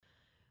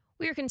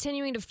We are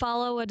continuing to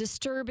follow a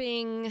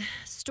disturbing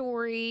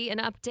story, an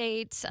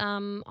update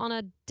on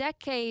a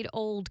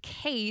decade-old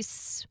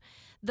case.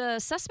 The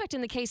suspect in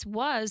the case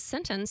was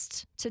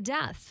sentenced to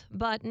death,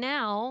 but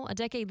now, a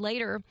decade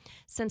later,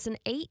 since an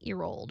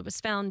 8-year-old was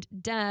found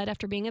dead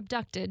after being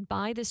abducted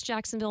by this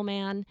Jacksonville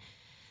man,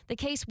 the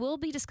case will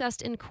be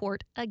discussed in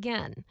court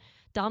again.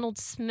 Donald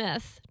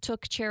Smith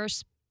took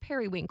Cherish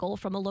Perrywinkle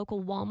from a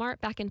local Walmart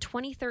back in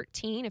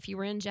 2013. If you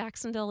were in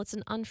Jacksonville, it's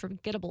an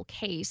unforgettable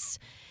case.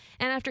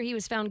 And after he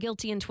was found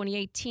guilty in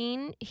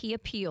 2018, he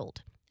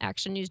appealed.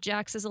 Action News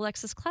Jax's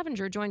Alexus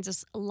Cleavenger joins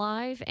us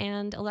live.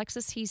 And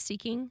Alexus, he's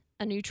seeking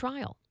a new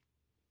trial.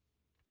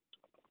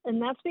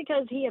 And that's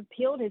because he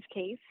appealed his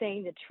case,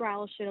 saying the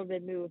trial should have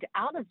been moved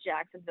out of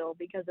Jacksonville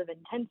because of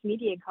intense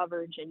media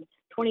coverage in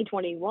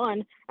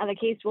 2021. Now, the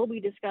case will be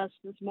discussed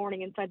this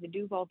morning inside the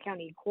Duval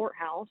County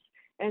Courthouse.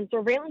 And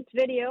surveillance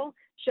video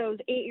shows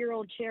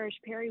 8-year-old Cherish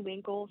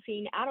Perrywinkle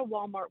seen at a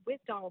Walmart with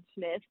Donald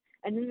Smith,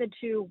 and then the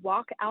two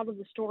walk out of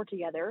the store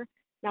together.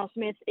 Now,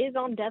 Smith is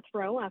on death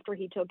row after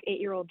he took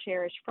 8-year-old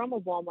Cherish from a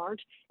Walmart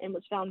and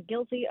was found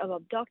guilty of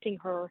abducting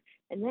her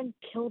and then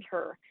killed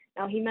her.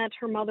 Now, he met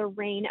her mother,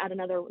 Rain, at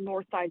another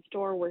Northside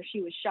store where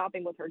she was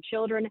shopping with her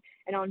children.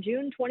 And on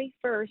June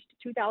 21st,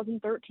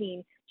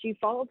 2013, she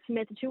followed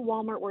Smith to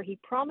Walmart where he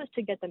promised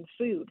to get them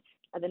food.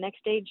 The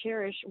next day,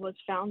 Cherish was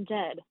found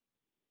dead.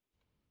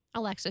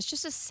 Alexis,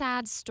 just a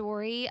sad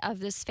story of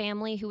this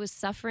family who was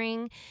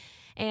suffering,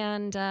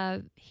 and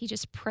he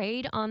just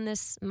preyed on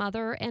this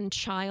mother and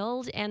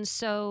child. And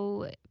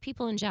so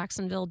people in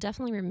Jacksonville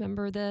definitely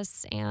remember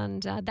this,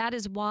 and that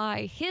is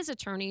why his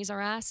attorneys are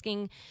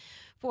asking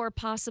for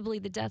possibly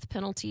the death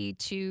penalty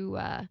to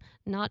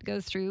not go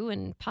through,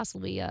 and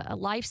possibly a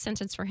life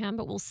sentence for him.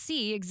 But we'll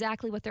see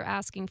exactly what they're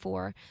asking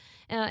for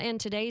in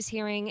today's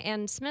hearing.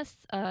 And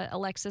Smith,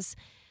 Alexis,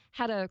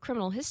 had a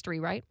criminal history,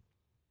 right?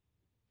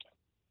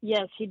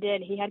 Yes, he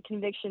did. He had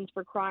convictions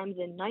for crimes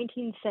in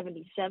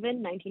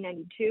 1977,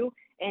 1992,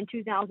 and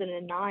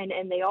 2009,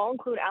 and they all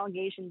include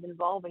allegations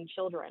involving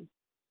children.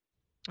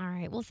 All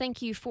right. Well,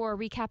 thank you for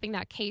recapping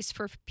that case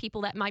for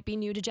people that might be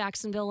new to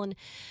Jacksonville and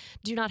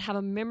do not have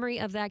a memory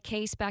of that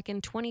case back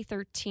in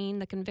 2013,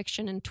 the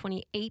conviction in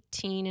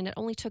 2018, and it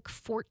only took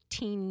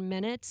 14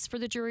 minutes for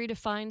the jury to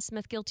find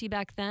Smith guilty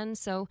back then.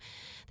 So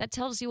that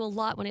tells you a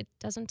lot when it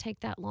doesn't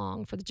take that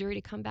long for the jury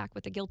to come back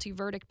with a guilty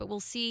verdict. But we'll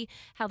see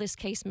how this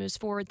case moves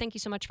forward. Thank you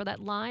so much for that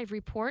live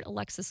report,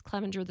 Alexus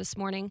Cleavenger, this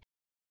morning.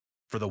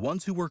 For the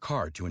ones who work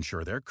hard to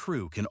ensure their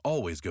crew can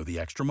always go the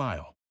extra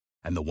mile,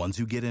 and the ones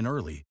who get in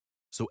early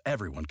so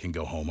everyone can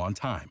go home on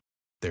time,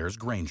 there's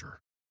Grainger,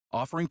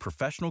 offering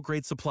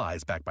professional-grade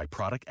supplies backed by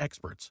product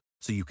experts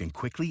so you can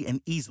quickly and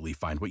easily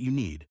find what you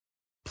need.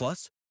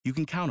 Plus, you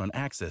can count on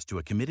access to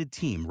a committed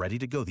team ready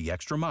to go the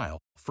extra mile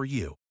for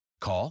you.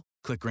 Call,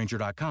 click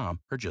Grainger.com,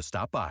 or just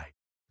stop by.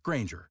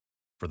 Grainger,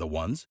 for the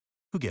ones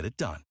who get it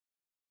done.